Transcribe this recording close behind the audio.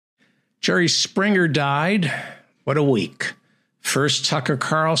Jerry Springer died. What a week. First Tucker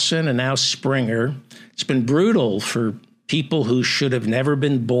Carlson and now Springer. It's been brutal for people who should have never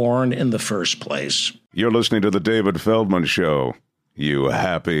been born in the first place. You're listening to The David Feldman Show, you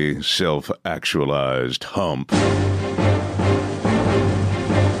happy, self-actualized hump.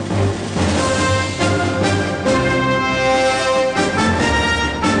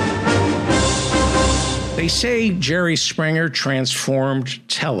 They say Jerry Springer transformed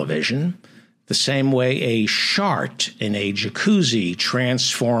television the same way a shart in a jacuzzi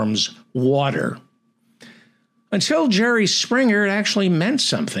transforms water. Until Jerry Springer, it actually meant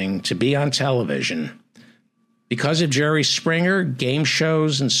something to be on television. Because of Jerry Springer, game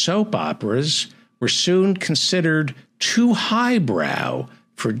shows and soap operas were soon considered too highbrow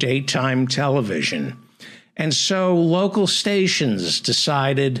for daytime television. And so local stations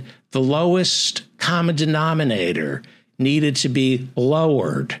decided the lowest common denominator needed to be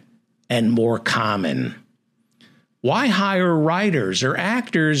lowered and more common. Why hire writers or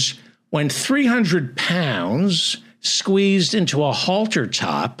actors when 300 pounds squeezed into a halter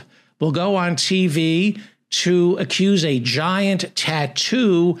top will go on TV to accuse a giant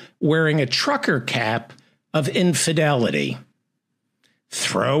tattoo wearing a trucker cap of infidelity?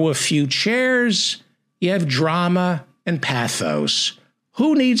 Throw a few chairs, you have drama and pathos.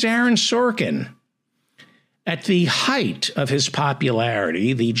 Who needs Aaron Sorkin? At the height of his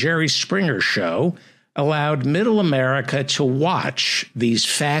popularity, the Jerry Springer Show allowed middle America to watch these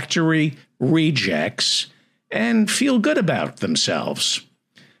factory rejects and feel good about themselves.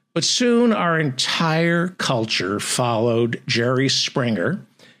 But soon our entire culture followed Jerry Springer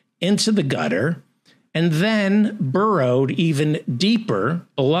into the gutter and then burrowed even deeper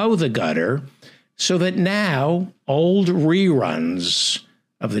below the gutter, so that now old reruns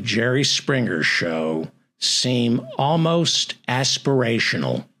of the Jerry Springer Show seem almost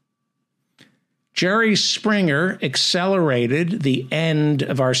aspirational. Jerry Springer accelerated the end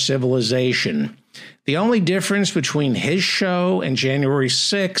of our civilization. The only difference between his show and January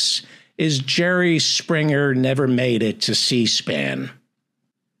 6th is Jerry Springer never made it to C-SPAN.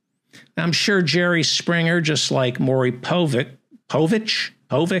 I'm sure Jerry Springer, just like Maury Povich,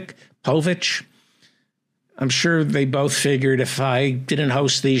 I'm sure they both figured if I didn't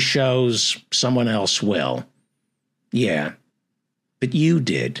host these shows, someone else will. Yeah, but you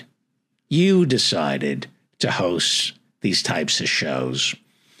did. You decided to host these types of shows.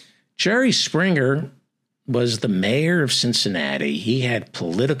 Jerry Springer was the mayor of Cincinnati. He had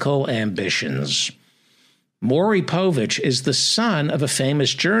political ambitions. Maury Povich is the son of a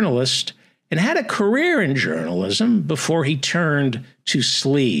famous journalist and had a career in journalism before he turned to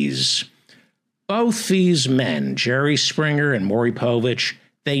sleaze. Both these men, Jerry Springer and Maury Povich,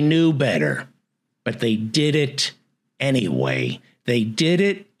 they knew better, but they did it anyway. They did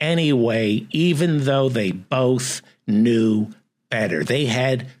it anyway, even though they both knew better. They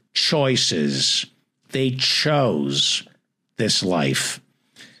had choices. They chose this life.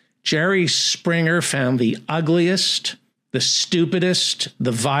 Jerry Springer found the ugliest, the stupidest,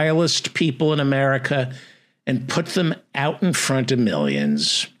 the vilest people in America and put them out in front of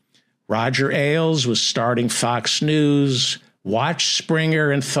millions. Roger Ailes was starting Fox News, watched Springer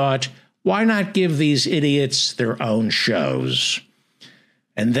and thought, why not give these idiots their own shows?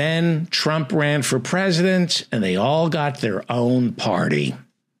 And then Trump ran for president, and they all got their own party.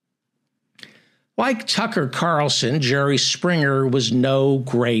 Like Tucker Carlson, Jerry Springer was no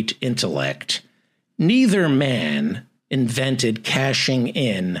great intellect. Neither man invented cashing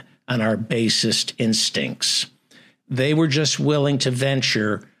in on our basest instincts. They were just willing to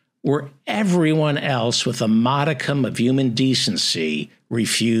venture where everyone else with a modicum of human decency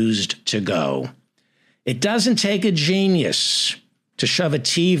refused to go. It doesn't take a genius to shove a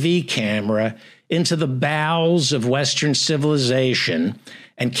TV camera into the bowels of Western civilization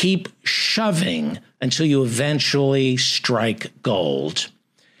and keep shoving until you eventually strike gold.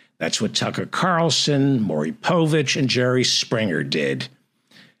 That's what Tucker Carlson, Maury Povich, and Jerry Springer did.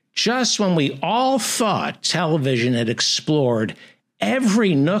 Just when we all thought television had explored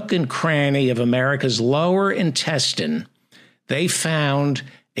every nook and cranny of America's lower intestine, they found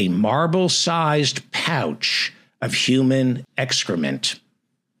a marble-sized pouch of human excrement.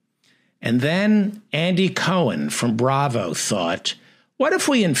 And then Andy Cohen from Bravo thought, what if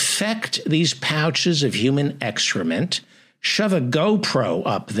we infect these pouches of human excrement, shove a GoPro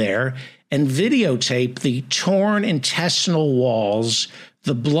up there, and videotape the torn intestinal walls,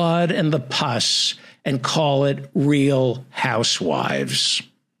 the blood and the pus, and call it Real Housewives?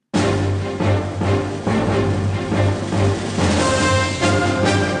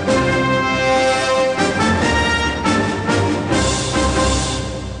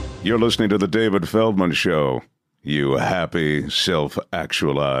 You're listening to The David Feldman Show. You happy,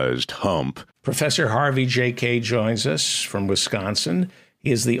 self-actualized hump. Professor Harvey J. Kaye joins us from Wisconsin.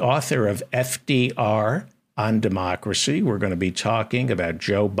 He is the author of FDR on Democracy. We're going to be talking about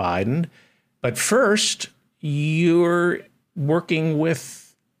Joe Biden. But first, you're working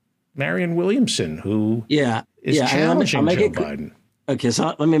with Marianne Williamson, who is challenging Joe Biden. Okay,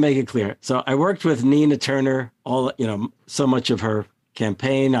 so let me make it clear. So I worked with Nina Turner, so much of her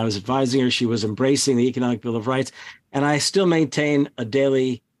campaign. I was advising her. She was embracing the Economic Bill of Rights. And I still maintain a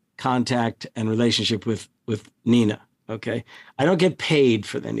daily contact and relationship with Nina. Okay. I don't get paid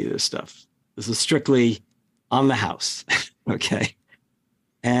for any of this stuff. This is strictly on the house. Okay.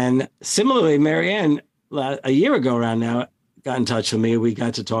 And similarly, Marianne, a year ago around now, got in touch with me. We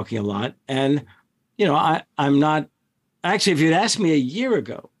got to talking a lot. And, I'm not, actually, if you'd asked me a year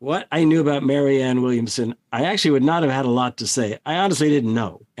ago what I knew about Marianne Williamson, I actually would not have had a lot to say. I honestly didn't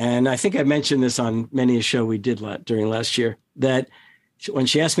know. And I think I mentioned this on many a show we did during last year, that when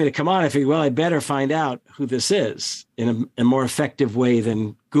she asked me to come on, I figured, well, I better find out who this is in a more effective way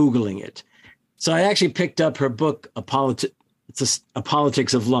than Googling it. So I actually picked up her book, A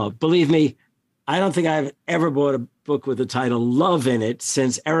Politics of Love. Believe me, I don't think I've ever bought a book with the title Love in it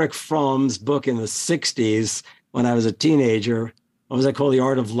since Erich Fromm's book in the 60s when I was a teenager. What was that called? The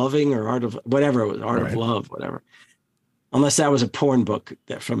Art of Loving or Art of whatever it was, Art of Love, whatever. Unless that was a porn book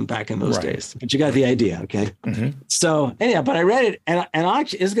from back in those days. But you got the idea, okay? Mm-hmm. So anyhow, but I read it, and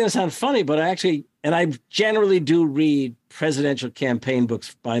actually, it's going to sound funny, but I generally do read presidential campaign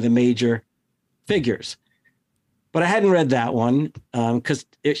books by the major figures. But I hadn't read that one because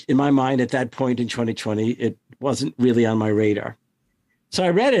in my mind at that point in 2020, it wasn't really on my radar. So I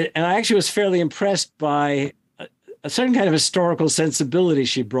read it, and I actually was fairly impressed by a certain kind of historical sensibility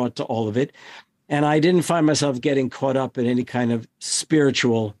she brought to all of it. And I didn't find myself getting caught up in any kind of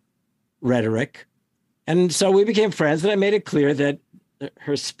spiritual rhetoric. And so we became friends, and I made it clear that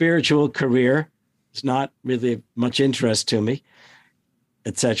her spiritual career is not really of much interest to me,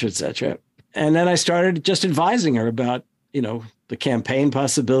 et cetera, et cetera. And then I started just advising her about, the campaign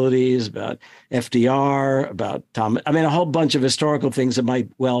possibilities, about FDR, about Tom. I mean, a whole bunch of historical things that might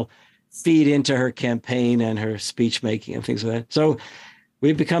well feed into her campaign and her speech making and things like that. So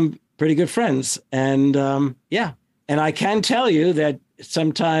we've become pretty good friends. And and I can tell you that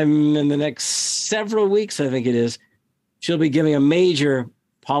sometime in the next several weeks, I think it is, she'll be giving a major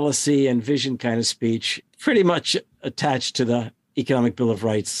policy and vision kind of speech, pretty much attached to the Economic Bill of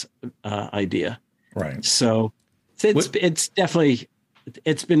Rights idea. Right. So it's definitely,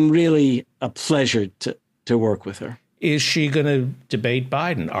 it's been really a pleasure to work with her. Is she going to debate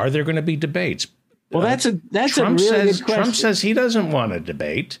Biden? Are there going to be debates? Well, that's a really good question. Trump says he doesn't want to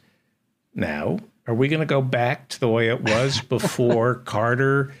debate now. Are we going to go back to the way it was before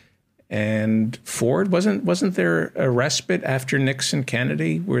Carter and Ford? Wasn't there a respite after Nixon,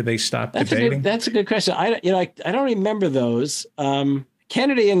 Kennedy, where they stopped debating? That's a good question. I don't remember those.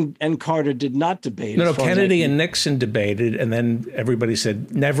 Kennedy and Carter did not debate. No, Kennedy and Nixon debated, and then everybody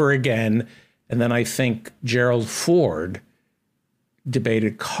said never again. And then I think Gerald Ford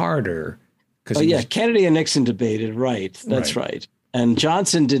debated Carter. Kennedy and Nixon debated, right. That's right. And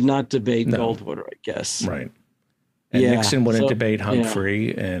Johnson did not debate Goldwater, I guess. Right. And Nixon wouldn't debate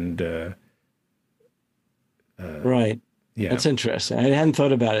Humphrey and... right. Yeah. That's interesting. I hadn't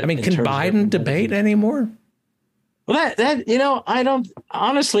thought about it. I mean, can Biden debate anymore? Well, I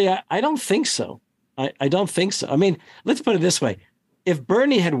don't think so. I don't think so. I mean, let's put it this way. If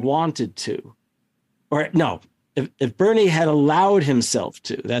Bernie had wanted to, if Bernie had allowed himself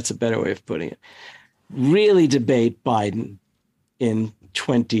to, that's a better way of putting it, really debate Biden in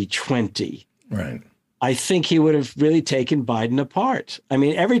 2020. Right. I think he would have really taken Biden apart. I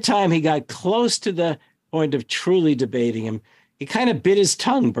mean, every time he got close to the point of truly debating him, he kind of bit his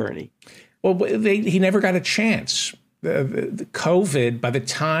tongue, Bernie. Well, he never got a chance. The COVID, by the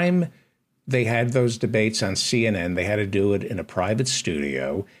time they had those debates on CNN, they had to do it in a private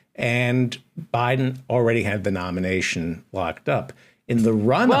studio, and Biden already had the nomination locked up. In the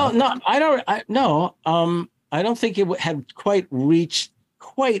run-up... Well, I don't think it had quite reached.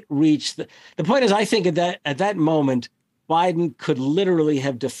 The point is, I think at that moment, Biden could literally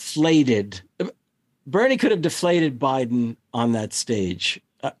have deflated. Bernie could have deflated Biden on that stage.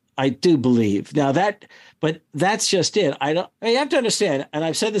 I do believe but that's just it. You have to understand, and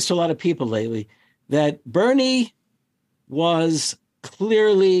I've said this to a lot of people lately, that Bernie was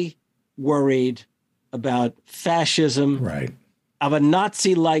clearly worried about fascism, right, of a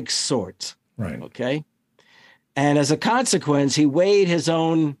Nazi-like sort. Right. Okay. And as a consequence, he weighed his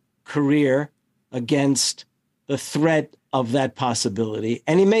own career against the threat of that possibility,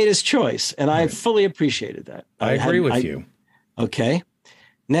 and he made his choice, and I fully appreciated that. I agree with you. Okay.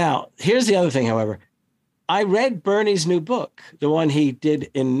 Now, here's the other thing, however. I read Bernie's new book, the one he did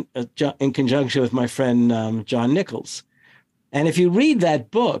in conjunction with my friend John Nichols. And if you read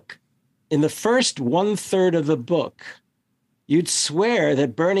that book, in the first 1/3 of the book, you'd swear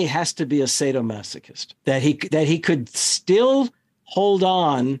that Bernie has to be a sadomasochist, that he could still hold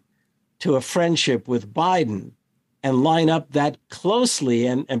on to a friendship with Biden and line up that closely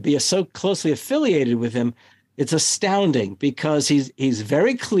and be so closely affiliated with him. It's astounding because he's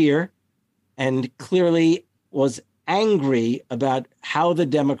very clear and clearly was angry about how the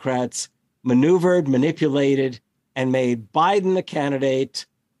Democrats maneuvered, manipulated, and made Biden the candidate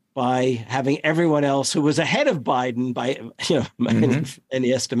by having everyone else who was ahead of Biden by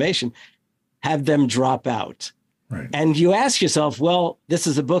any estimation, have them drop out. Right. And you ask yourself, well, this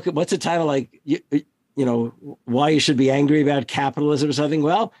is a book. What's the title like? Why you should be angry about capitalism or something?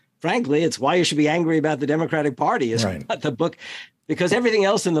 Well, frankly, it's why you should be angry about the Democratic Party is not the book, because everything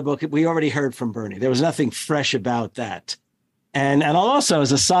else in the book we already heard from Bernie. There was nothing fresh about that. And I'll also,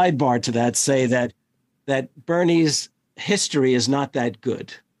 as a sidebar to that, say that Bernie's history is not that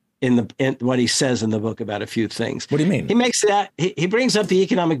good in what he says in the book about a few things. What do you mean? He brings up the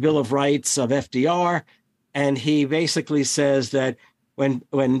Economic Bill of Rights of FDR, and he basically says that when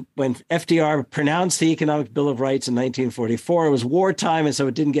FDR pronounced the Economic Bill of Rights in 1944, it was wartime, and so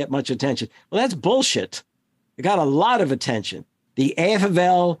it didn't get much attention. Well, that's bullshit. It got a lot of attention. The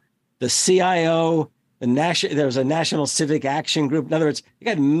AFL, the CIO, there was a National Civic Action Group. In other words, it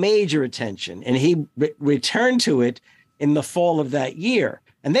got major attention, and he returned to it in the fall of that year.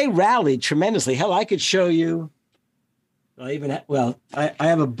 And they rallied tremendously. Hell, I could show you. I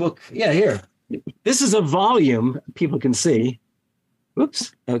have a book. Yeah, here. This is a volume people can see.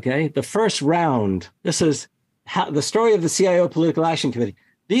 Oops. Okay. The first round. This is the story of the CIO Political Action Committee.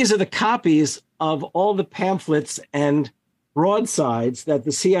 These are the copies of all the pamphlets and broadsides that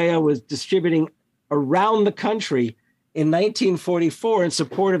the CIO was distributing around the country in 1944 in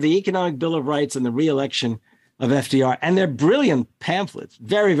support of the Economic Bill of Rights and the re-election of FDR. And they're brilliant pamphlets,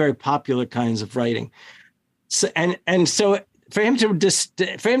 very, very popular kinds of writing. So, and so for him to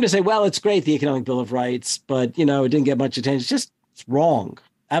say, well, it's great, the Economic Bill of Rights, but, it didn't get much attention. It's wrong.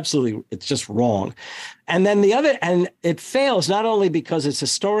 Absolutely. It's just wrong. And then it fails not only because it's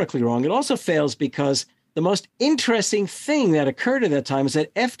historically wrong, it also fails because the most interesting thing that occurred at that time is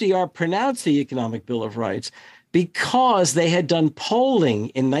that FDR pronounced the Economic Bill of Rights because they had done polling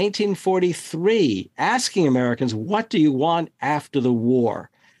in 1943 asking Americans, what do you want after the war?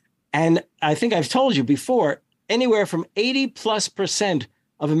 And I think I've told you before, anywhere from 80+%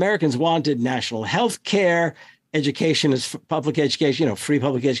 of Americans wanted national health care, education is public education, free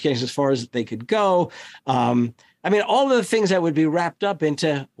public education as far as they could go. All of the things that would be wrapped up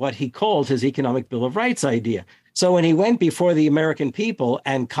into what he called his Economic Bill of Rights idea. So when he went before the American people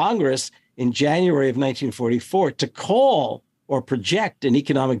and Congress in January of 1944 to call or project an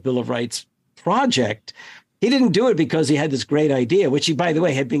Economic Bill of Rights project, he didn't do it because he had this great idea, which he, by the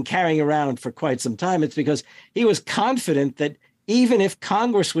way, had been carrying around for quite some time. It's because he was confident that even if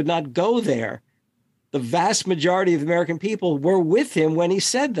Congress would not go there, the vast majority of the American people were with him when he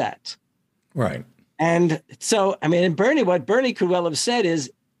said that. Right. And so, what Bernie could well have said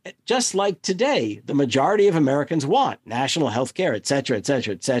is, just like today, the majority of Americans want national health care, et cetera, et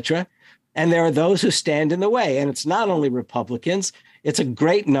cetera, et cetera. And there are those who stand in the way. And it's not only Republicans, it's a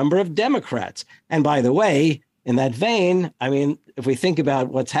great number of Democrats. And by the way, in that vein, if we think about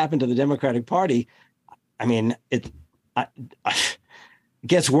what's happened to the Democratic Party, it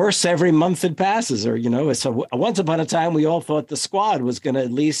gets worse every month that passes. So once upon a time, we all thought the Squad was going to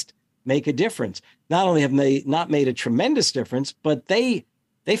at least make a difference. Not only have they not made a tremendous difference, but they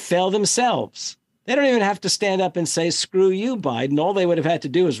fail themselves. They don't even have to stand up and say, screw you, Biden. All they would have had to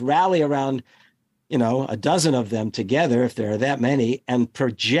do is rally around, a dozen of them together, if there are that many, and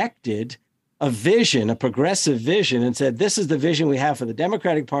projected a vision, a progressive vision, and said, this is the vision we have for the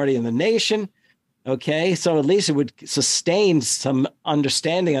Democratic Party and the nation. Okay, so at least it would sustain some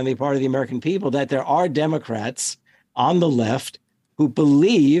understanding on the part of the American people that there are Democrats on the left who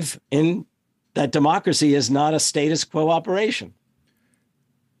believe in that democracy is not a status quo operation.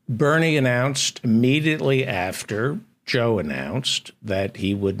 Bernie announced immediately after Joe announced that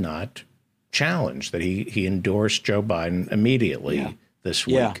he would not challenge, that he endorsed Joe Biden immediately this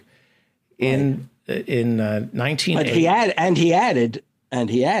week. In 1980. But he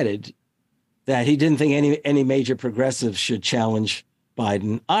added that he didn't think any major progressives should challenge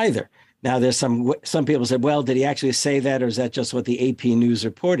Biden either. Now, there's some people said, well, did he actually say that, or is that just what the AP News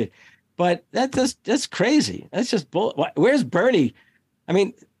reported? But that's crazy. That's just bull. Where's Bernie? I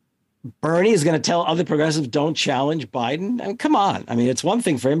mean, Bernie is going to tell other progressives don't challenge Biden. I mean, come on. I mean, it's one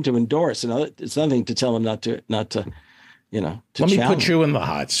thing for him to endorse, and it's nothing to tell him not to Let me put you in the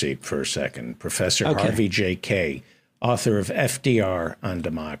hot seat for a second, Professor Harvey J. Kaye, author of FDR on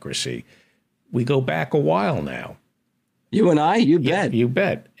Democracy. We go back a while now. You and I, you bet. Yeah, you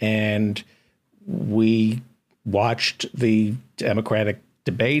bet. And we watched the Democratic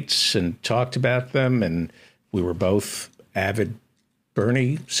debates and talked about them, and we were both avid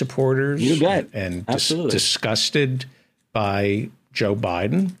Bernie supporters. You bet. And disgusted by Joe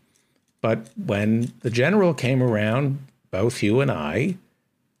Biden. But when the general came around, both you and I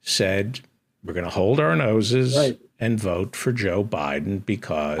said we're going to hold our noses and vote for Joe Biden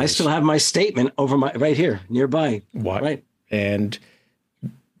because I still have my statement over right here nearby. What? Right. And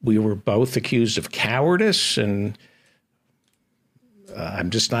we were both accused of cowardice, and I'm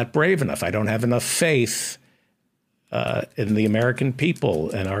just not brave enough. I don't have enough faith in the American people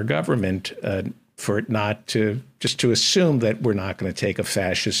and our government for it not to assume that we're not going to take a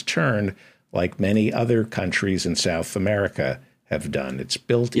fascist turn like many other countries in South America have done. It's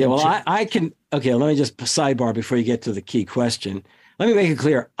built into... Well, I can... Okay, let me just sidebar before you get to the key question. Let me make it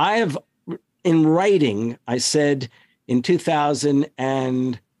clear. I have, in writing, I said in 2000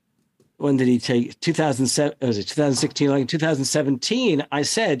 and... When did he take... 2007, was it 2016? Like in 2017, I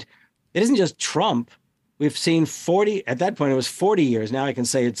said, it isn't just Trump. We've seen 40... At that point, it was 40 years. Now I can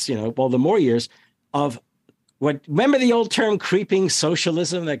say it's, the more years of... Remember the old term creeping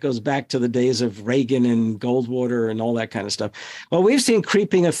socialism that goes back to the days of Reagan and Goldwater and all that kind of stuff? Well, we've seen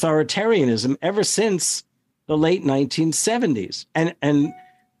creeping authoritarianism ever since the late 1970s. And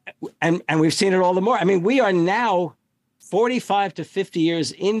we've seen it all the more. I mean, we are now 45 to 50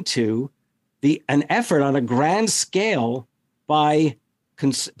 years into an effort on a grand scale by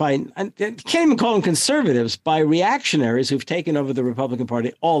I can't even call them conservatives, by reactionaries who've taken over the Republican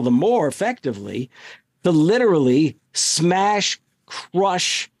Party all the more effectively to literally smash,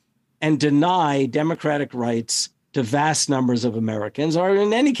 crush, and deny democratic rights to vast numbers of Americans, or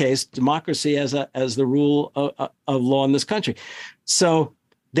in any case, democracy as the rule of law in this country. So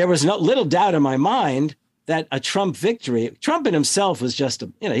there was little doubt in my mind that a Trump victory, Trump in himself was just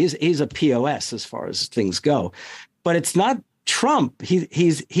he's a POS as far as things go, but it's not Trump.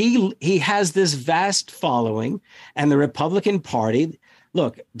 He has this vast following, and the Republican Party.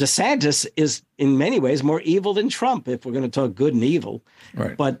 Look, DeSantis is in many ways more evil than Trump, if we're going to talk good and evil.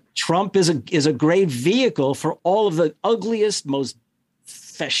 Right. But Trump is a great vehicle for all of the ugliest, most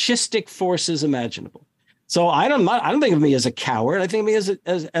fascistic forces imaginable. So I don't think of me as a coward. I think of me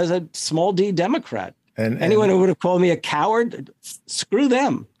as a small d Democrat. And anyone who would have called me a coward, screw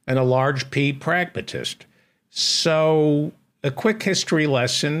them. And a large P pragmatist. So a quick history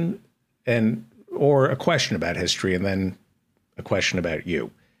lesson or a question about history, and then a question about you.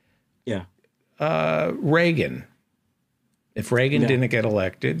 Yeah. Reagan. If Reagan didn't get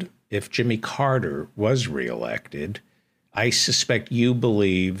elected, if Jimmy Carter was reelected, I suspect you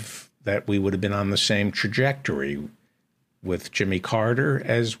believe that we would have been on the same trajectory with Jimmy Carter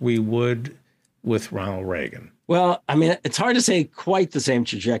as we would with Ronald Reagan. Well, I mean, it's hard to say quite the same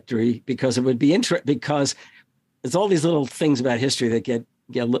trajectory because it would be because it's all these little things about history that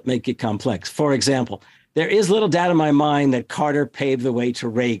make it complex. For example, there is little doubt in my mind that Carter paved the way to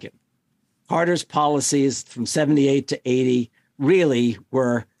Reagan. Carter's policies from 78 to 80 really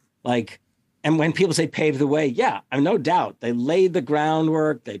were like, and when people say pave the way, yeah, I have no doubt. They laid the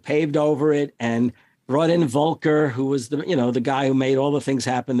groundwork, they paved over it, and brought in Volcker, who was the guy who made all the things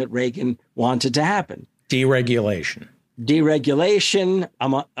happen that Reagan wanted to happen. Deregulation,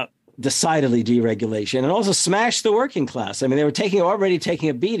 decidedly deregulation, and also smash the working class. I mean, they were already taking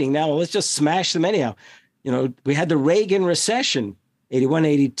a beating. Now let's just smash them anyhow. We had the Reagan recession, 81,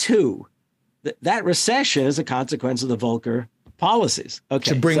 82. That recession is a consequence of the Volcker policies.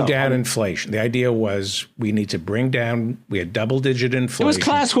 Okay, to bring down inflation. The idea was we need to bring down. We had double-digit inflation. It was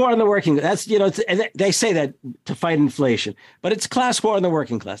class war on the working class. That's they say that to fight inflation, but it's class war on the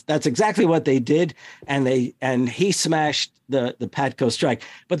working class. That's exactly what they did, and he smashed the Patco strike.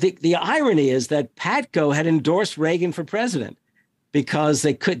 But the irony is that Patco had endorsed Reagan for president because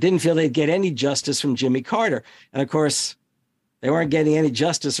they didn't feel they'd get any justice from Jimmy Carter, and of course, they weren't getting any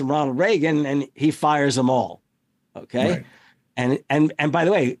justice from Ronald Reagan, and he fires them all. Okay. Right. And by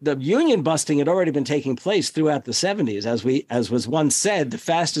the way, the union busting had already been taking place throughout the 70s. As was once said, the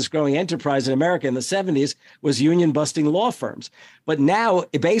fastest growing enterprise in America in the 70s was union busting law firms. But now,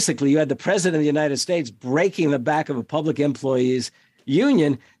 basically, you had the president of the United States breaking the back of a public employees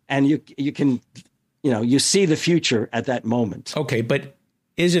union, and you see the future at that moment. Okay, but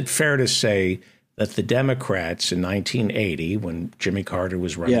is it fair to say that the Democrats in 1980, when Jimmy Carter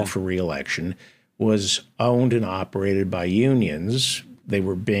was running for re-election, was owned and operated by unions? They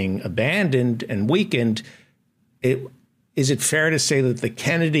were being abandoned and weakened. Is it fair to say that the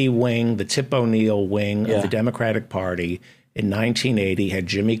Kennedy wing, the Tip O'Neill wing of the Democratic Party in 1980, had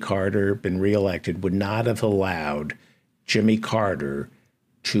Jimmy Carter been reelected, would not have allowed Jimmy Carter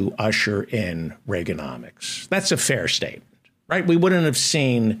to usher in Reaganomics? That's a fair statement, right? We wouldn't have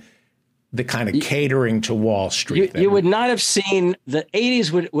seen the kind of catering to Wall Street. You would not have seen the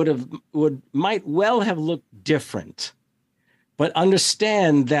 80s might well have looked different, but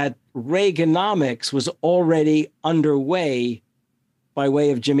understand that Reaganomics was already underway by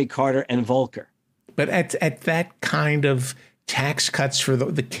way of Jimmy Carter and Volcker. But at that kind of tax cuts for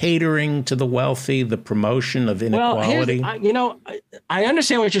the catering to the wealthy, the promotion of inequality. Well, I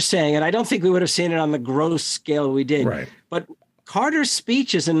understand what you're saying, and I don't think we would have seen it on the gross scale we did. Right. But Carter's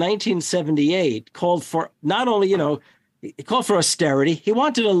speeches in 1978 called for not only, he called for austerity. He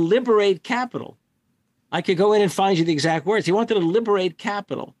wanted to liberate capital. I could go in and find you the exact words. He wanted to liberate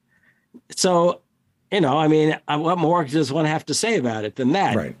capital. So, what more does one have to say about it than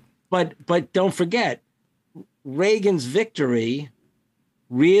that? Right. But don't forget, Reagan's victory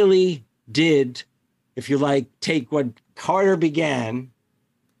really did, if you like, take what Carter began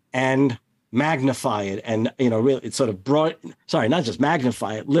and magnify it, and really it sort of not just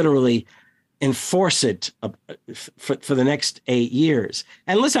magnify it, literally enforce it for the next 8 years.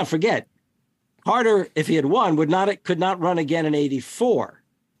 And let's not forget, Carter, if he had won, could not run again in 84.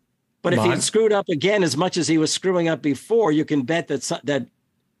 But if he had screwed up again as much as he was screwing up before, you can bet that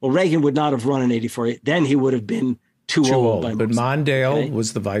Reagan would not have run in 84. Then he would have been too old. But Mondale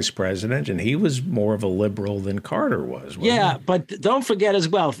was the vice president, and he was more of a liberal than Carter was. Yeah, but don't forget as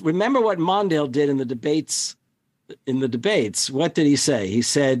well. Remember what Mondale did in the debates. What did he say? He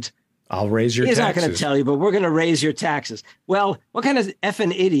said, "I'll raise your taxes." He's not going to tell you, but we're going to raise your taxes. Well, what kind of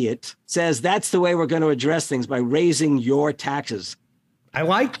effing idiot says that's the way we're going to address things, by raising your taxes? I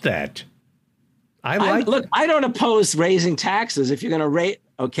like that. Look, I don't oppose raising taxes if you're going to rate.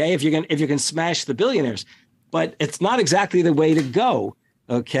 Okay, if you can smash the billionaires, but it's not exactly the way to go.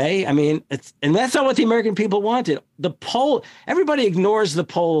 Okay, I mean, and that's not what the American people wanted. Everybody ignores the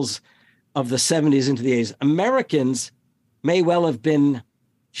polls of the 70s into the 80s. Americans may well have been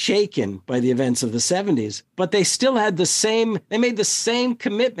shaken by the events of the 70s, but they still had they made the same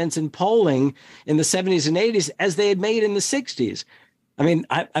commitments in polling in the 70s and 80s as they had made in the 60s. I mean,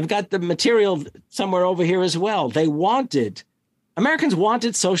 I've got the material somewhere over here as well. Americans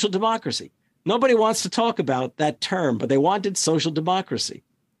wanted social democracy. Nobody wants to talk about that term, but they wanted social democracy.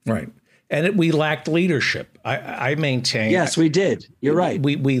 Right. And we lacked leadership. I maintain. Yes, we did. You're right.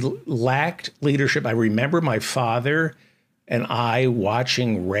 We lacked leadership. I remember my father and I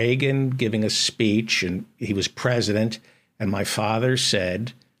watching Reagan giving a speech, and he was president. And my father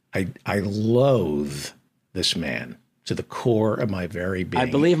said, I loathe this man to the core of my very being. I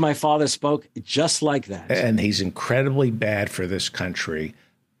believe my father spoke just like that. And he's incredibly bad for this country,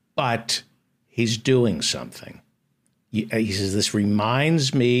 but he's doing something. He says, this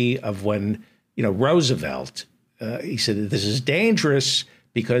reminds me of when, Roosevelt, he said, this is dangerous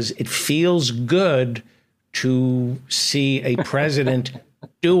because it feels good to see a president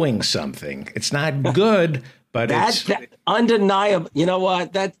doing something. It's not good, but it's undeniable. You know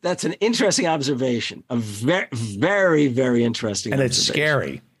what? That's an interesting observation. A very, very, very interesting and observation. It's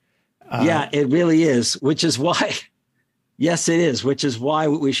scary. Yeah, it really is, which is why, yes, it is, which is why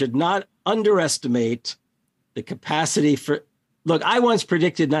we should not underestimate the capacity for, look, I once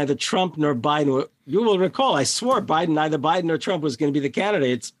predicted neither Trump nor Biden, you will recall, I swore neither Biden nor Trump was going to be the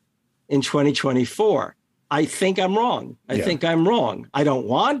candidates in 2024. I think I'm wrong. I think I'm wrong. I don't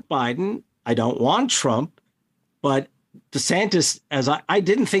want Biden. I don't want Trump. But DeSantis, I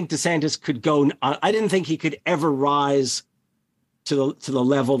didn't think DeSantis could go. I didn't think he could ever rise to the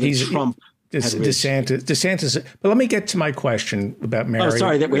level that Trump. DeSantis. But let me get to my question about Marianne. Oh,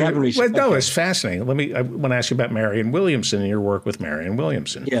 sorry that we haven't reached. Well, no, it's fascinating. I want to ask you about Marianne Williamson and your work with Marianne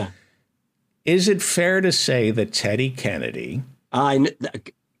Williamson. Yeah. Is it fair to say that Teddy Kennedy? I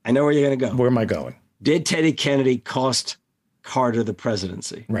know where you're going to go. Where am I going? Did Teddy Kennedy cost Carter the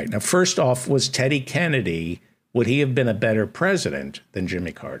presidency? Right. Now, first off, was Teddy Kennedy, would he have been a better president than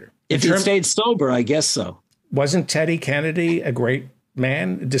Jimmy Carter? If he stayed sober, I guess so. Wasn't Teddy Kennedy a great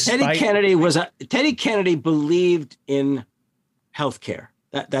man? Teddy Kennedy believed in healthcare.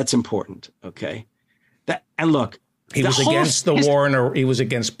 That's important. Okay. And look, he was against the war he was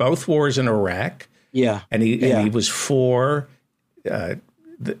against both wars in Iraq. Yeah. And he was for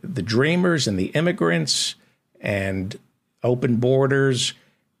the dreamers and the immigrants and open borders.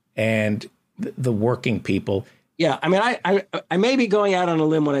 and the working people. Yeah, I mean, I may be going out on a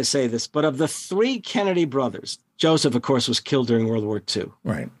limb when I say this, but of the three Kennedy brothers, Joseph, of course, was killed during World War II.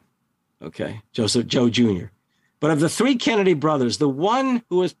 Right. Okay, Joe Jr. But of the three Kennedy brothers, the one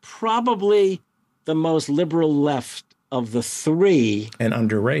who was probably the most liberal left of the three and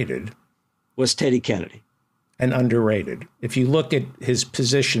underrated was Teddy Kennedy. And underrated. If you look at his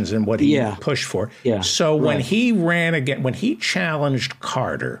positions and what he pushed for. Yeah. So when he ran again, when he challenged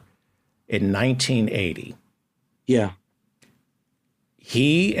Carter in 1980,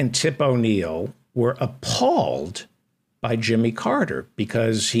 he and Tip O'Neill were appalled by Jimmy Carter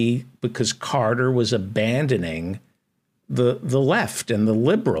because Carter was abandoning the left and the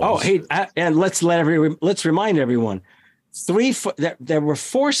liberals. And let's remind everyone, there were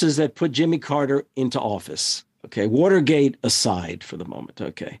forces that put Jimmy Carter into office. Okay, Watergate aside for the moment.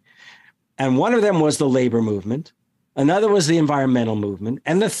 Okay, and one of them was the labor movement, another was the environmental movement,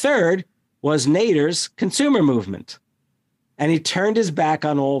 and the third was Nader's consumer movement. And he turned his back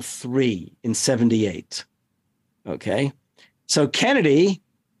on all three in 1978. Okay. So Kennedy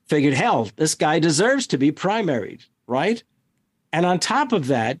figured, hell, this guy deserves to be primaried, right? And on top of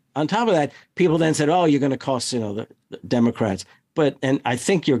that, people then said, oh, you're going to cost, the Democrats. And I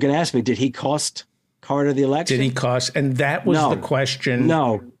think you're going to ask me, did he cost Carter the election? Did he cost? And that was the question.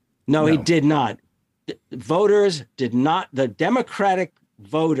 No, he did not. Voters did not. The Democratic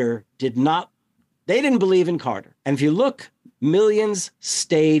voter did not. They didn't believe in Carter. And if you look, millions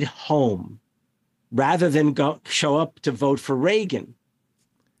stayed home rather than show up to vote for Reagan.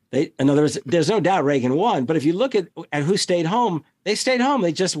 In other words, there's no doubt Reagan won, but if you look at who stayed home, they stayed home.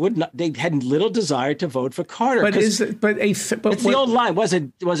 They just would not. They had little desire to vote for Carter. But it's the old line. Was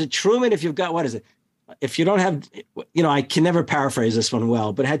it Truman? If you've got, what is it? If you don't have, I can never paraphrase this one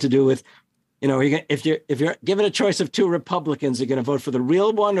well, but it had to do with, if you're given a choice of two Republicans, you're going to vote for the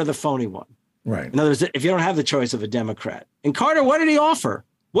real one or the phony one. Right. In other words, if you don't have the choice of a Democrat. And Carter, what did he offer?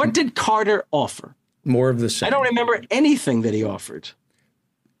 What did Carter offer? More of the same. I don't remember anything that he offered.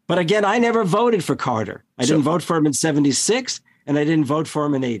 But again, I never voted for Carter. I didn't vote for him in 1976, and I didn't vote for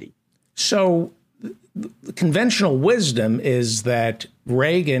him in 1980. So the conventional wisdom is that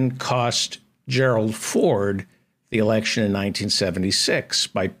Reagan cost Gerald Ford the election in 1976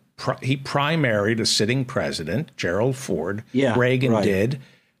 he primaried a sitting president, Gerald Ford. Yeah, Reagan did.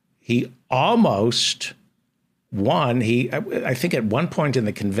 He almost won. I think at one point in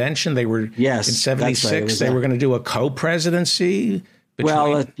the convention, they were in 76, they were going to do a co-presidency.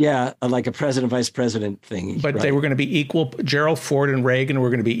 Like a president-vice president thing. But they were going to be equal. Gerald Ford and Reagan were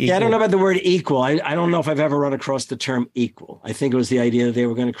going to be equal. Yeah, I don't know about the word equal. I don't know if I've ever run across the term equal. I think it was the idea that they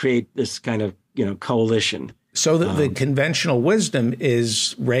were going to create this kind of, coalition. So the conventional wisdom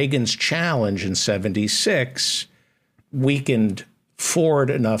is Reagan's challenge in 76 weakened Ford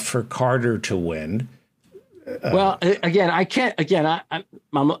enough for Carter to win. Well, again, I can't. Again, I'm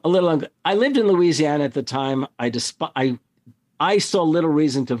a little. I lived in Louisiana at the time. I saw little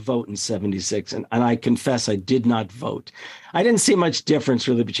reason to vote in 76, and I confess I did not vote. I didn't see much difference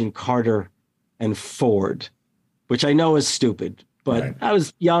really between Carter and Ford, which I know is stupid. But I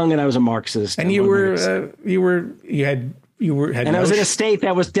was young and I was a Marxist. And I was in a state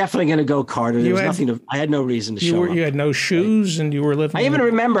that was definitely going to go Carter. I had no reason to show up. You had no shoes and you were living. I even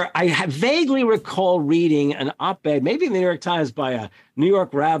remember, vaguely recall reading an op-ed, maybe in the New York Times, by a New York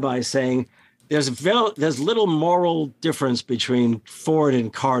rabbi saying there's little moral difference between Ford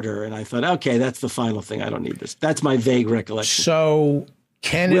and Carter. And I thought, okay, that's the final thing. I don't need this. That's my vague recollection. So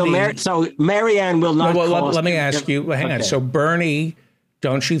Kennedy. Marianne will not. Let me ask you. Hang on. So Bernie,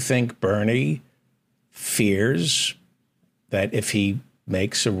 don't you think Bernie fears that if he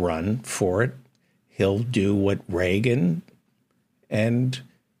makes a run for it, he'll do what Reagan and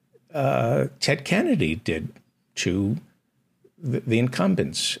Ted Kennedy did to the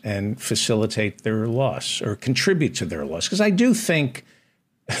incumbents and facilitate their loss or contribute to their loss? Because I do think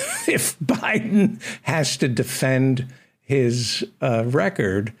if Biden has to defend his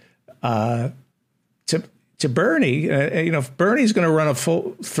record to Bernie, if Bernie's going to run a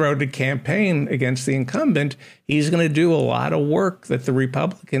full-throated campaign against the incumbent, he's going to do a lot of work that the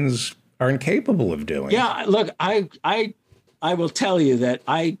Republicans are incapable of doing. Yeah, look, I will tell you that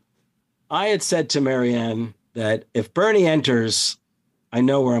I had said to Marianne that if Bernie enters, I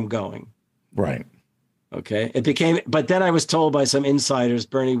know where I'm going. Right. Okay. But then I was told by some insiders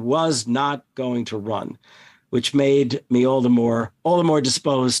Bernie was not going to run, which made me all the more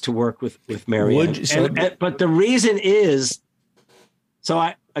disposed to work with Marianne. But the reason is,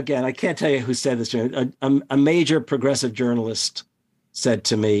 I can't tell you who said this to me. A major progressive journalist said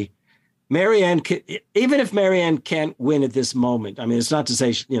to me, Marianne, even if Marianne can't win at this moment, I mean, it's not to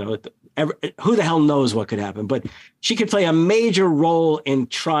say, who the hell knows what could happen, but she could play a major role in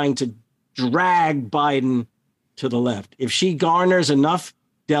trying to drag Biden to the left. If she garners enough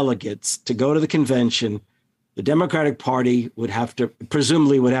delegates to go to the convention, the Democratic Party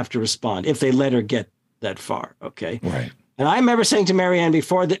presumably would have to respond if they let her get that far. Okay. Right. And I remember saying to Marianne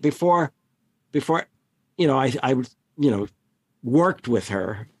before, I worked with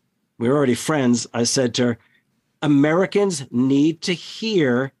her, we were already friends. I said to her, Americans need to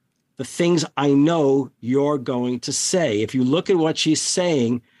hear the things I know you're going to say. If you look at what she's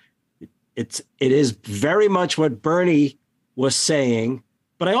saying, it is very much what Bernie was saying.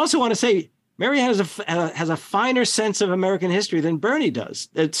 But I also want to say, Marianne has a finer sense of American history than Bernie does.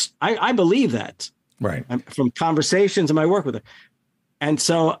 I believe that. Right. From conversations and my work with her. And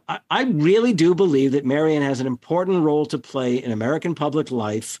so I really do believe that Marianne has an important role to play in American public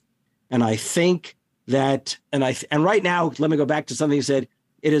life. And I think that, and right now, let me go back to something you said.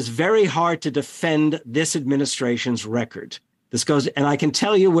 It is very hard to defend this administration's record. And I can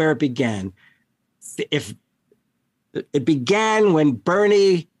tell you where it began. If it began when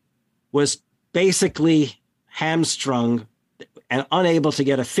Bernie was basically hamstrung and unable to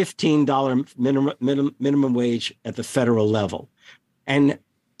get a $15 minimum wage at the federal level. And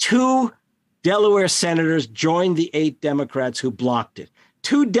 2 Delaware senators joined the 8 Democrats who blocked it.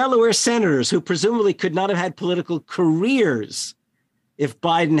 2 Delaware senators who presumably could not have had political careers if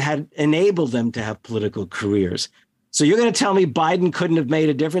Biden had enabled them to have political careers. So you're going to tell me Biden couldn't have made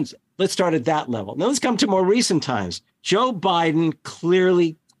a difference? Let's start at that level. Now let's come to more recent times. Joe Biden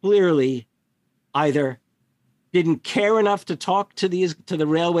clearly either didn't care enough to talk to the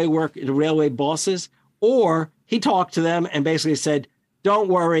railway bosses, or he talked to them and basically said, don't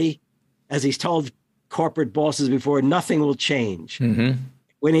worry, as he's told corporate bosses before, nothing will change. Mm-hmm.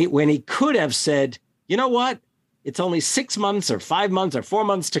 When he could have said, you know what? It's only 6 months or 5 months or 4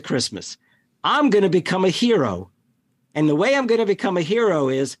 months to Christmas. I'm going to become a hero. And the way I'm going to become a hero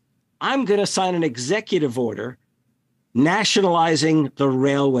is I'm going to sign an executive order nationalizing the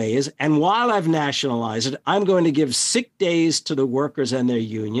railways. And while I've nationalized it, I'm going to give sick days to the workers and their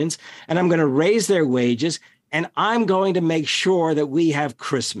unions, and I'm going to raise their wages, and I'm going to make sure that we have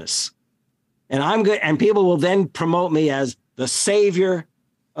Christmas. And and people will then promote me as the savior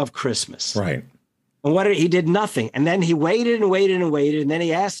of Christmas. Right. And he did nothing. And then he waited and waited and waited. And then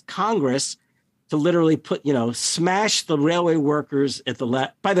he asked Congress to literally smash the railway workers at the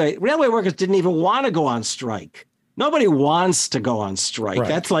left. By the way, railway workers didn't even want to go on strike. Nobody wants to go on strike. Right.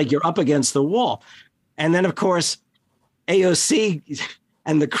 That's like you're up against the wall. And then, of course, AOC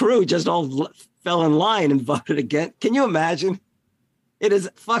and the crew just all fell in line and voted again. Can you imagine? It is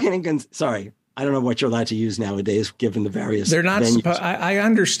fucking sorry. I don't know what you're allowed to use nowadays, given the various. They're not. I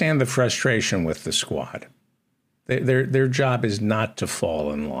understand the frustration with the squad. Their job is not to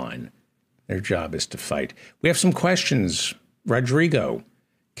fall in line. Their job is to fight. We have some questions. Rodrigo,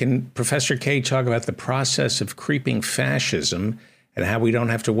 can Professor Kaye talk about the process of creeping fascism and how we don't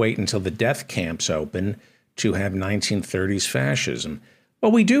have to wait until the death camps open to have 1930s fascism?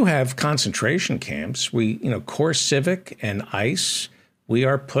 Well, we do have concentration camps. Core Civic and ICE, we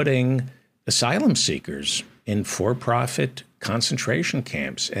are putting asylum seekers in for-profit concentration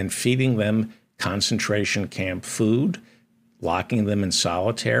camps and feeding them concentration camp food, locking them in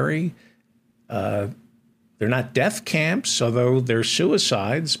solitary. They're not death camps, although they're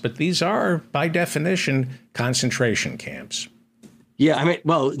suicides, but these are, by definition, concentration camps. Yeah, I mean,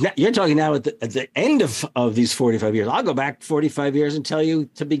 well, you're talking now at the end of these 45 years. I'll go back 45 years and tell you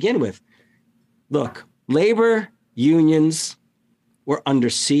to begin with. Look, labor unions were under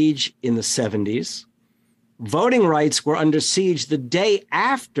siege in the 70s. Voting rights were under siege the day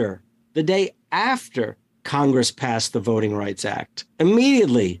after Congress passed the Voting Rights Act.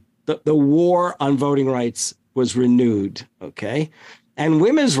 Immediately, the war on voting rights was renewed, okay? And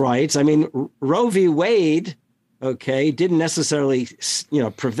women's rights, I mean, Roe v. Wade, okay, didn't necessarily,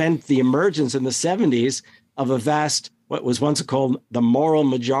 prevent the emergence in the 70s of a vast, what was once called the moral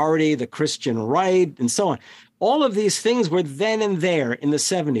majority, the Christian right, and so on. All of these things were then and there in the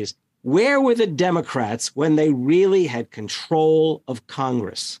 70s. Where were the Democrats when they really had control of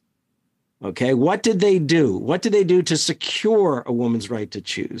Congress? Okay, what did they do? What did they do to secure a woman's right to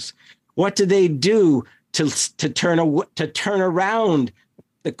choose? What did they do to turn around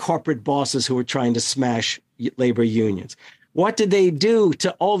the corporate bosses who were trying to smash labor unions? What did they do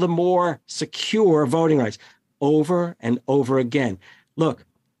to all the more secure voting rights? Over and over again. Look,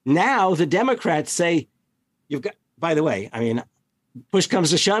 now the Democrats say, by the way, I mean, push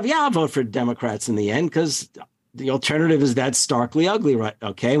comes to shove, yeah, I'll vote for Democrats in the end because the alternative is that starkly ugly, right?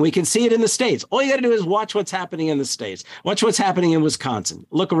 Okay. And we can see it in the States. All you got to do is watch what's happening in the States. Watch what's happening in Wisconsin.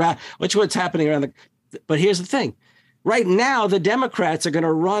 Look around, watch what's happening around but here's the thing. Right now, the Democrats are going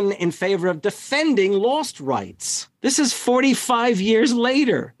to run in favor of defending lost rights. This is 45 years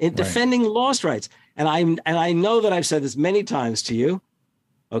later in defending lost rights. And I know that I've said this many times to you.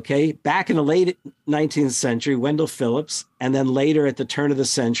 Okay. Back in the late 19th century, Wendell Phillips, and then later at the turn of the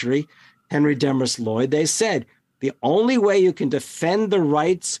century, Henry Demarest Lloyd, they said, the only way you can defend the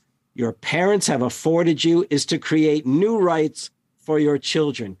rights your parents have afforded you is to create new rights for your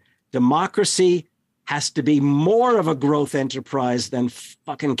children. Democracy has to be more of a growth enterprise than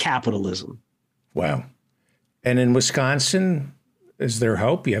fucking capitalism. Wow. And in Wisconsin, is there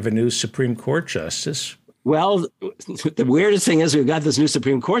hope? You have a new Supreme Court justice. Well, the weirdest thing is we've got this new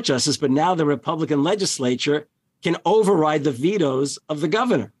Supreme Court justice, but now the Republican legislature can override the vetoes of the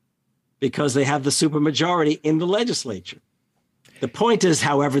governor, because they have the supermajority in the legislature. The point is,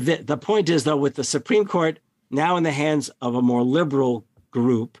 however, the point is, though, with the Supreme Court now in the hands of a more liberal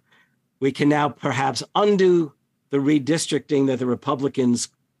group, we can now perhaps undo the redistricting that the Republicans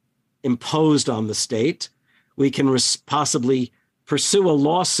imposed on the state. We can possibly pursue a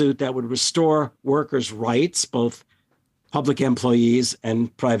lawsuit that would restore workers' rights, both public employees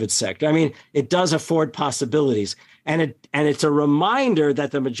and private sector. I mean, it does afford possibilities. And it's a reminder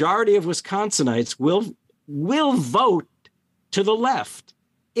that the majority of Wisconsinites will vote to the left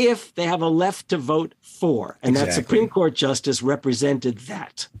if they have a left to vote for. And that Supreme Court justice represented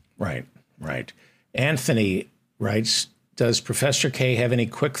that. Right, right. Anthony writes, does Professor Kaye have any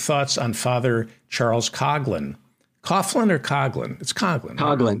quick thoughts on Father Charles Coughlin? Coughlin or Coughlin? It's Coughlin.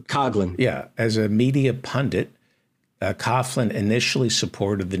 Coughlin. Yeah, as a media pundit, Coughlin initially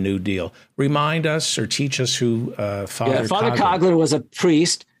supported the New Deal. Remind us or teach us who Father Coughlin was a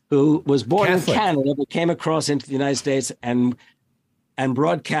priest who was born Catholic. in Canada, but came across into the United States and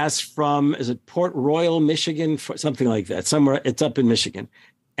broadcast from, is it Port Royal, Michigan, something like that, somewhere. It's up in Michigan.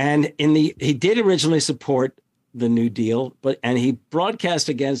 And he did originally support the New Deal, and he broadcast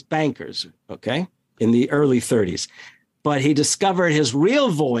against bankers, okay, in the early 30s. But he discovered his real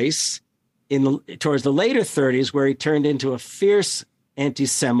voice towards the later 30s, where he turned into a fierce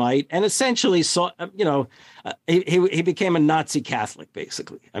anti-Semite and essentially he became a Nazi Catholic,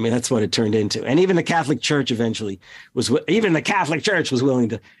 basically. I mean, that's what it turned into. And even the Catholic Church eventually was willing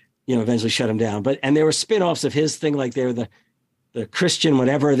to, eventually shut him down. And there were spin-offs of his thing, like they were the Christian,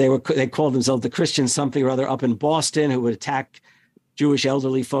 whatever they called themselves, the Christian something or other, up in Boston, who would attack Jewish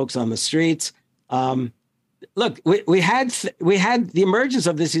elderly folks on the streets. Look, we had the emergence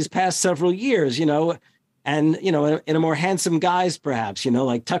of these past several years, and, in a more handsome guise, perhaps,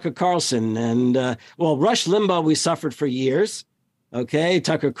 like Tucker Carlson and, Rush Limbaugh, we suffered for years. Okay.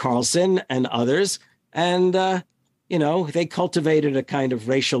 Tucker Carlson and others. And, they cultivated a kind of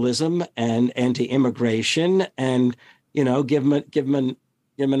racialism and anti-immigration, and, give them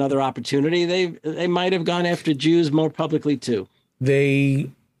another opportunity. They might have gone after Jews more publicly too.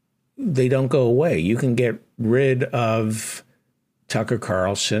 They don't go away. You can get rid of Tucker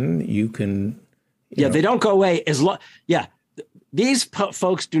Carlson. You can, they don't go away These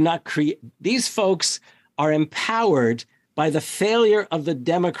folks do not create. These folks are empowered by the failure of the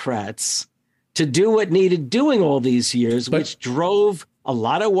Democrats to do what needed doing all these years, which drove a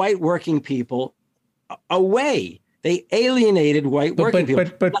lot of white working people away. They alienated white working people.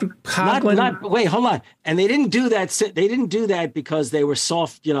 But Coughlin, wait, hold on. And they didn't do that. They didn't do that because they were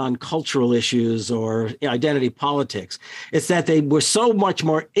soft, on cultural issues or identity politics. It's that they were so much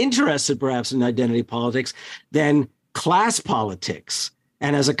more interested, perhaps, in identity politics than class politics.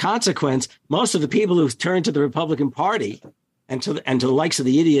 And as a consequence, most of the people who turned to the Republican Party and to the likes of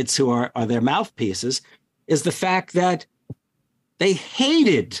the idiots who are their mouthpieces is the fact that they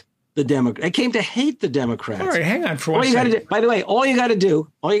hated the Democrats. They came to hate the Democrats. All right, hang on for one second. By the way, all you got to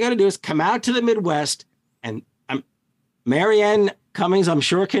do is come out to the Midwest, and Marianne Cummings, I'm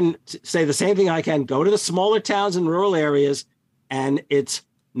sure, can say the same thing I can. Go to the smaller towns and rural areas, and it's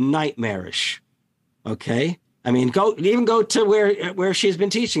nightmarish. Okay, I mean, go to where she's been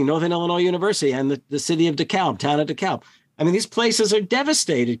teaching, Northern Illinois University, and the city of DeKalb, town of DeKalb. I mean, these places are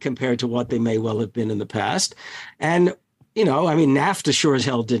devastated compared to what they may well have been in the past, and NAFTA sure as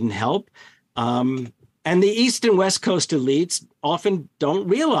hell didn't help. And the East and West Coast elites often don't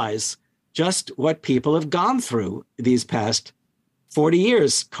realize just what people have gone through these past 40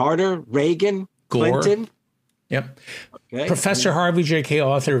 years. Carter, Reagan, Gore. Clinton. Yep. Okay. Professor Harvey J. Kaye,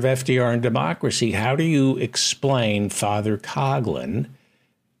 author of FDR and Democracy. How do you explain Father Coughlin?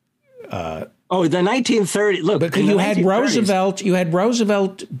 The 1930s. Look, because you had Roosevelt. You had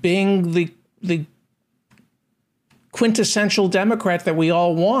Roosevelt being the quintessential Democrat that we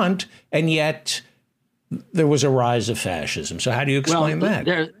all want, and yet there was a rise of fascism. So how do you explain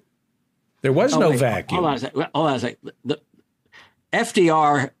that? There was no vacuum. Hold on a second.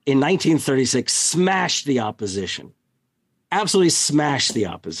 FDR in 1936 smashed the opposition. Absolutely smashed the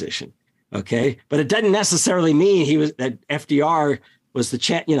opposition. Okay, but it doesn't necessarily mean that FDR was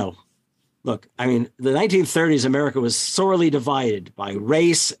the Look, I mean, the 1930s America was sorely divided by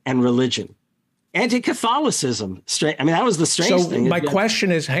race and religion, anti-Catholicism. That was the strange thing. So my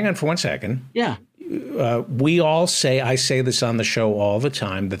question is, hang on for 1 second. Yeah, we all say, I say this on the show all the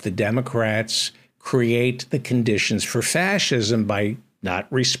time, that the Democrats create the conditions for fascism by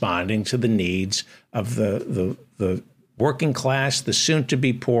not responding to the needs of the working class, the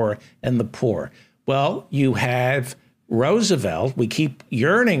soon-to-be poor, and the poor. Well, you have Roosevelt. We keep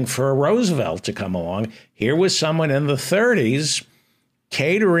yearning for a Roosevelt to come along. Here was someone in the 30s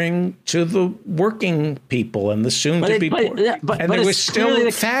catering to the working people and the soon-to-be poor. And there was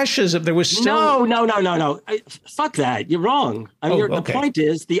still fascism. There was still... No. Fuck that. You're wrong. The point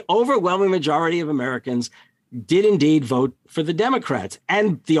is, the overwhelming majority of Americans did indeed vote for the Democrats.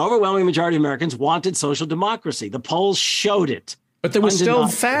 And the overwhelming majority of Americans wanted social democracy. The polls showed it. But there was still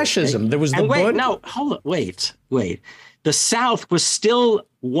fascism. There was wait. The South was still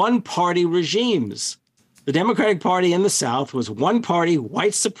one-party regimes. The Democratic Party in the South was one-party,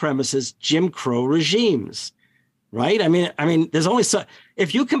 white supremacist, Jim Crow regimes, right? I mean, there's only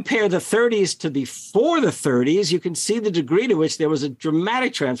if you compare the 30s to before the 30s, you can see the degree to which there was a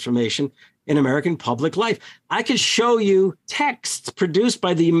dramatic transformation in American public life. I could show you texts produced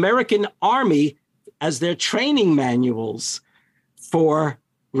by the American Army as their training manuals for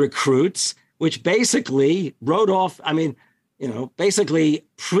recruits, which basically basically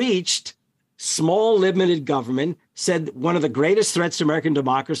preached small, limited government, said one of the greatest threats to American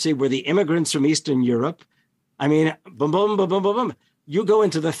democracy were the immigrants from Eastern Europe. I mean, boom, boom, boom, boom, boom, boom. You go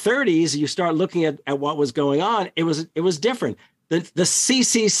into the 30s, you start looking at what was going on. It was different. The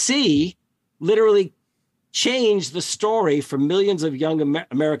CCC literally changed the story for millions of young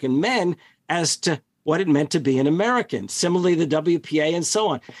American men as to what it meant to be an American. Similarly, the WPA and so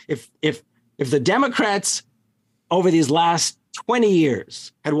on. If the Democrats over these last 20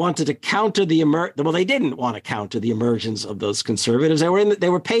 years had wanted to counter they didn't want to counter the emergence of those conservatives. They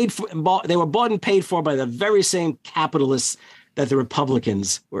were bought and paid for by the very same capitalists that the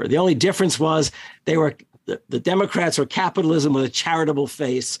Republicans were. The only difference was the Democrats were capitalism with a charitable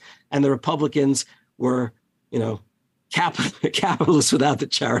face, and the Republicans were, capitalists without the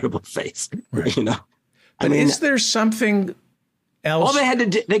charitable face. Right. Is there something else? All they had to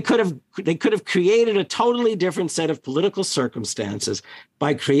do, they could have created a totally different set of political circumstances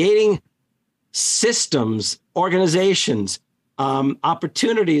by creating systems, organizations,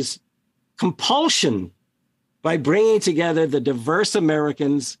 opportunities, compulsion, by bringing together the diverse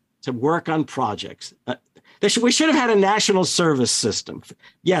Americans to work on projects. We should have had a national service system.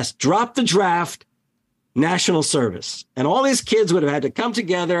 Yes, drop the draft, national service. And all these kids would have had to come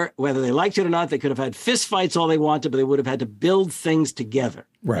together, whether they liked it or not. They could have had fist fights all they wanted, but they would have had to build things together.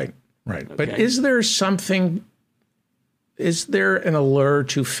 Right. Okay. But is there an allure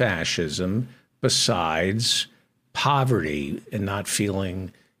to fascism besides poverty and not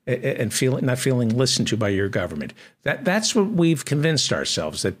feeling listened to by your government? That's what we've convinced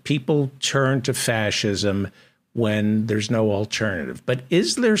ourselves, that people turn to fascism when there's no alternative. But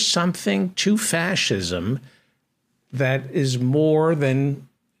is there something to fascism that is more than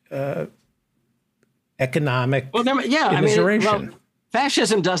economic immiseration?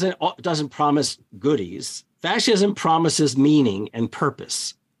 Fascism doesn't promise goodies. Fascism promises meaning and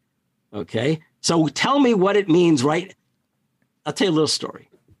purpose. Okay, so tell me what it means, right? I'll tell you a little story.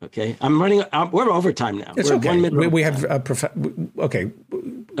 Okay, we're overtime now. It's okay. We have okay.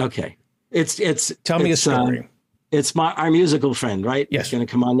 Okay, it's. Tell me a story. It's our musical friend, right? Yes. Going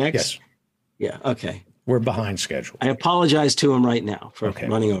to come on next. Yes. Yeah. Okay. We're behind schedule. I apologize to him right now for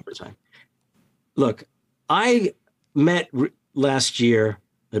running overtime. Look, I met last year,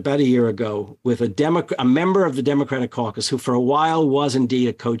 about a year ago, with a member of the Democratic Caucus who, for a while, was indeed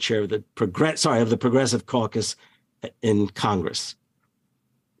a co-chair of the Progressive Caucus in Congress,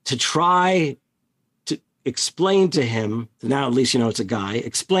 to try to explain to him, now at least it's a guy,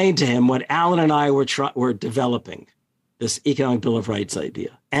 explain to him what Alan and I were developing, this economic Bill of Rights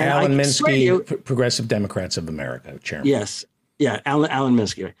idea. And Alan Minsky, Progressive Democrats of America, chairman. Yes. Yeah, Alan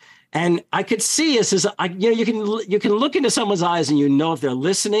Minsky. And I could see you can look into someone's eyes and if they're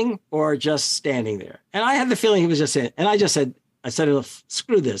listening or just standing there. And I had the feeling he was just saying, and I said,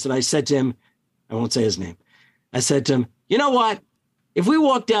 screw this. And I said to him, I won't say his name. I said to him, you know what? If we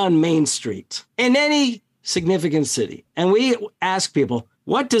walk down Main Street in any significant city, and we ask people,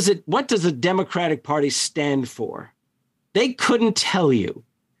 what does the Democratic Party stand for? They couldn't tell you.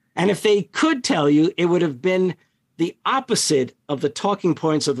 And if they could tell you, it would have been the opposite of the talking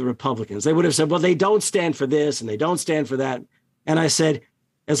points of the Republicans. They would have said, well, they don't stand for this and they don't stand for that. And I said,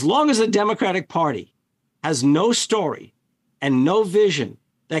 as long as the Democratic Party has no story and no vision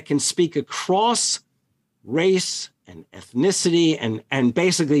that can speak across race and ethnicity and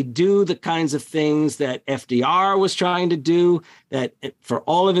basically do the kinds of things that FDR was trying to do, that for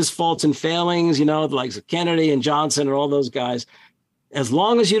all of his faults and failings, the likes of Kennedy and Johnson and all those guys, as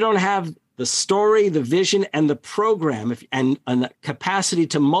long as you don't have the story, the vision, and the program and the capacity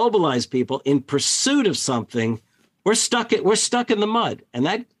to mobilize people in pursuit of something, we're stuck in the mud.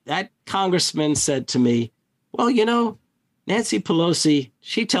 And that congressman said to me, well, Nancy Pelosi,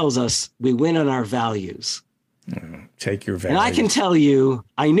 she tells us we win on our values. Take your values. And I can tell you,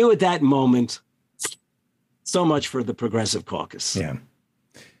 I knew at that moment, so much for the Progressive Caucus. Yeah.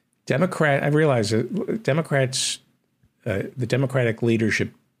 I realize that Democrats, the Democratic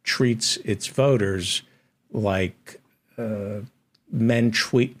leadership treats its voters like men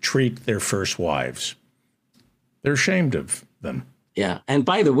treat their first wives. They're ashamed of them. Yeah. And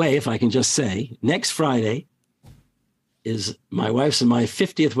by the way, if I can just say, next Friday is my wife's and my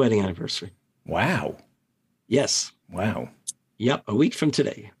 50th wedding anniversary. Wow. Yes. Wow. Yep. A week from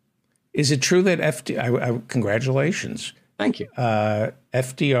today. Is it true that congratulations. Thank you.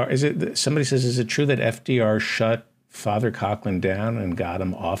 FDR, somebody says, is it true that FDR shut Father Coughlin down and got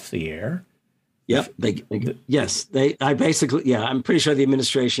him off the air? Yep. I'm pretty sure the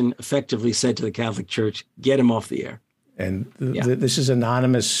administration effectively said to the Catholic Church, get him off the air. And this is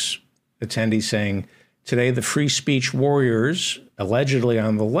anonymous attendee saying, today the free speech warriors, allegedly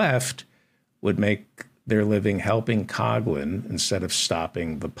on the left, would make their living helping Coughlin instead of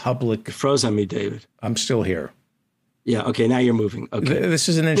stopping the public. You froze on me, David. I'm still here. Yeah. Okay. Now you're moving. Okay. This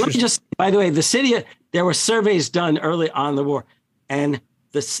is an interesting. By the way, there were surveys done early on the war, and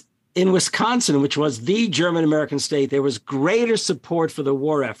in Wisconsin, which was the German-American state, there was greater support for the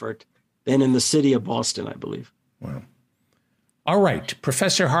war effort than in the city of Boston, I believe. Wow. All right.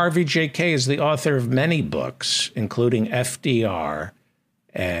 Professor Harvey J. Kaye is the author of many books, including FDR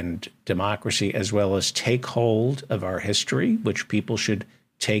and Democracy, as well as Take Hold of Our History, which people should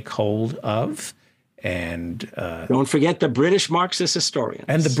take hold of. And don't forget the British Marxist historians.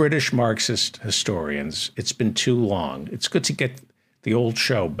 And the British Marxist historians. It's been too long. It's good to get the old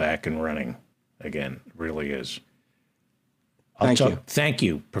show back and running again. It really is. Thank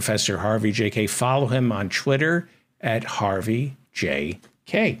you, Professor Harvey J. Kaye. Follow him on Twitter at Harvey J.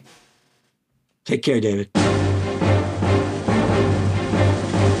 Kaye. Take care, David.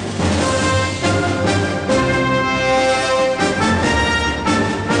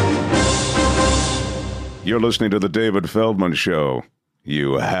 You're listening to The David Feldman Show,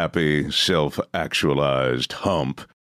 you happy, self-actualized hump.